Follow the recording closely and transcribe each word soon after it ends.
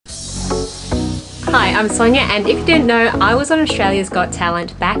I'm Sonia, and if you didn't know, I was on Australia's Got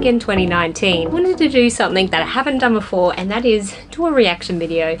Talent back in 2019. I wanted to do something that I haven't done before, and that is do a reaction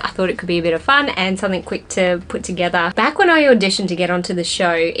video. I thought it could be a bit of fun and something quick to put together. Back when I auditioned to get onto the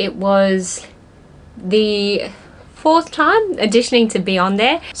show, it was the fourth time auditioning to be on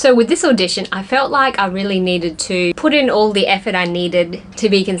there. So with this audition, I felt like I really needed to put in all the effort I needed to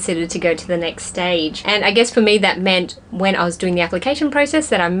be considered to go to the next stage. And I guess for me that meant when I was doing the application process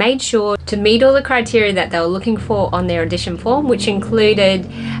that I made sure to meet all the criteria that they were looking for on their audition form, which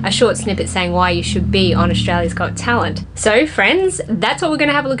included a short snippet saying why you should be on Australia's Got Talent. So friends, that's what we're going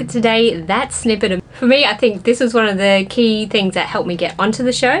to have a look at today, that snippet of. For me, I think this was one of the key things that helped me get onto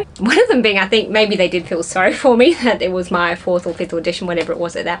the show. One of them being, I think maybe they did feel sorry for me that it was my fourth or fifth audition, whatever it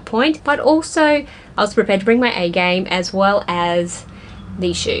was at that point. But also, I was prepared to bring my A game as well as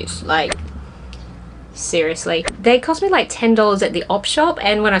these shoes. Like, seriously. They cost me like $10 at the op shop,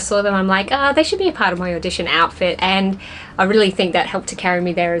 and when I saw them I'm like, they should be a part of my audition outfit, and I really think that helped to carry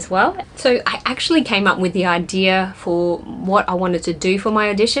me there as well. So I actually came up with the idea for what I wanted to do for my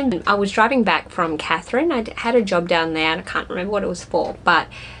audition. I was driving back from Catherine. I had a job down there and I can't remember what it was for, but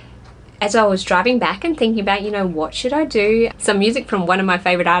as I was driving back and thinking about, you know, what should I do? Some music from one of my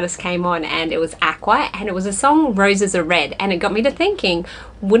favorite artists came on, and it was Aqua, and it was a song Roses Are Red, and it got me to thinking,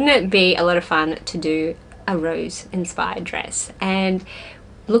 wouldn't it be a lot of fun to do a rose inspired dress? And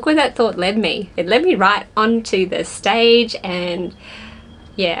look where that thought led me. It led me right onto the stage, and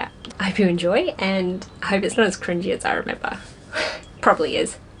yeah, I hope you enjoy, and I hope it's not as cringy as I remember. Probably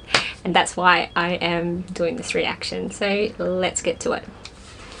is, and that's why I am doing this reaction. So let's get to it.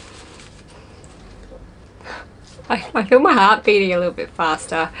 I feel my heart beating a little bit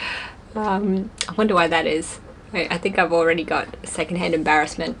faster. I wonder why that is. I think I've already got secondhand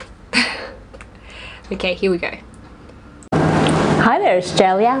embarrassment. Okay, here we go. Hi there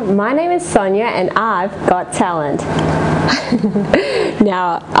Australia, my name is Sonia and I've got talent.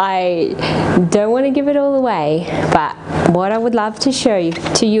 Now, I don't want to give it all away, but what I would love to show you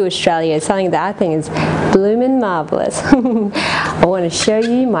to you Australia is something that I think is bloomin' marvellous. I want to show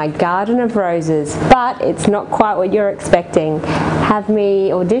you my garden of roses, but it's not quite what you're expecting. Have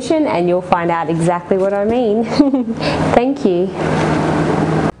me audition and you'll find out exactly what I mean. Thank you.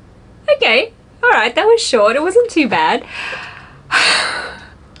 Okay, alright, that was short, it wasn't too bad.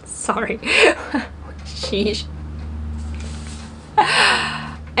 Sorry. Sheesh.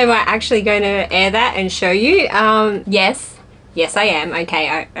 Am I actually going to air that and show you? Yes I am.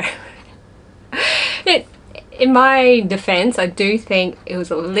 Okay, in my defense, I do think it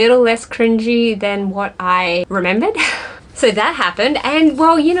was a little less cringy than what I remembered. So that happened, and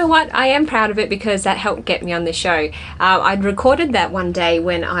well, you know what, I am proud of it because that helped get me on the show. I'd recorded that one day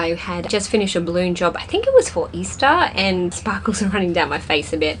when I had just finished a balloon job. I think it was for Easter, and sparkles are running down my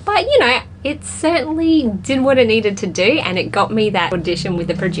face a bit, but you know, it certainly did what it needed to do, and it got me that audition with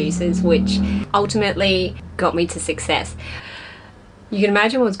the producers, which ultimately got me to success. You can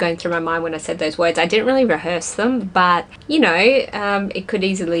imagine what was going through my mind when I said those words. I didn't really rehearse them, but you know, it could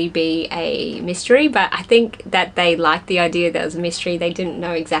easily be a mystery, but I think that they liked the idea that it was a mystery. They didn't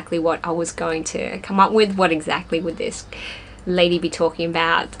know exactly what I was going to come up with, what exactly would this lady be talking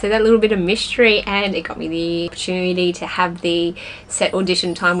about. So that little bit of mystery, and it got me the opportunity to have the set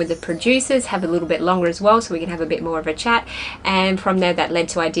audition time with the producers, have a little bit longer as well so we can have a bit more of a chat, and from there that led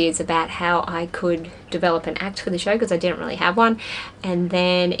to ideas about how I could develop an act for the show because I didn't really have one, and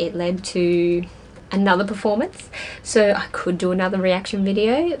then it led to another performance, so I could do another reaction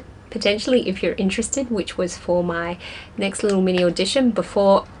video potentially if you're interested, which was for my next little mini audition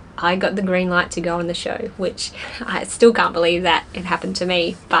before I got the green light to go on the show, which I still can't believe that it happened to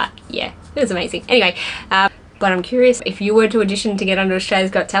me, but yeah, it was amazing. Anyway, but I'm curious, if you were to audition to get onto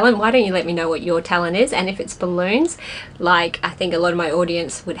Australia's Got Talent, why don't you let me know what your talent is, and if it's balloons, like I think a lot of my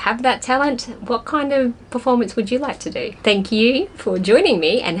audience would have that talent, what kind of performance would you like to do? Thank you for joining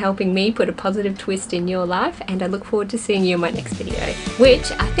me and helping me put a positive twist in your life, and I look forward to seeing you in my next video,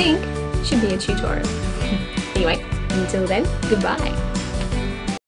 which I think should be a tutorial. Anyway, until then, goodbye.